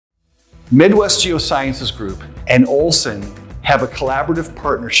Midwest Geosciences Group and Olson have a collaborative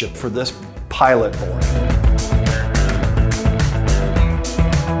partnership for this pilot boring.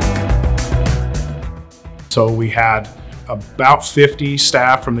 So we had about 50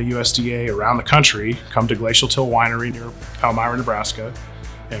 staff from the USDA around the country come to Glacial Till Winery near Palmyra, Nebraska,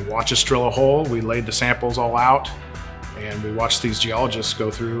 and watch us drill a hole. We laid the samples all out, and we watched these geologists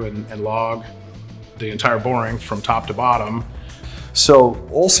go through and log the entire boring from top to bottom. So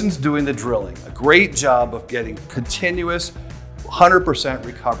Olson's doing the drilling, a great job of getting continuous 100%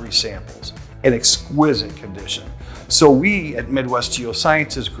 recovery samples in exquisite condition. So we at Midwest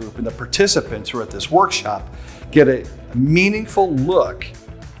Geosciences Group and the participants who are at this workshop get a meaningful look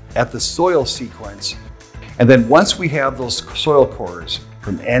at the soil sequence. And then once we have those soil cores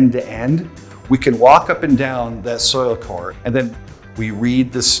from end to end, we can walk up and down that soil core and then we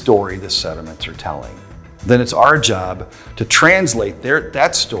read the story the sediments are telling. Then it's our job to translate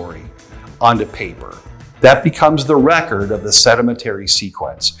that story onto paper. That becomes the record of the sedimentary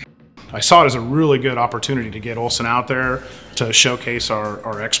sequence. I saw it as a really good opportunity to get Olson out there to showcase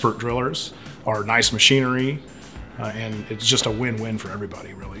our expert drillers, our nice machinery, and it's just a win-win for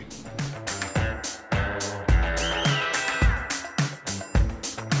everybody, really.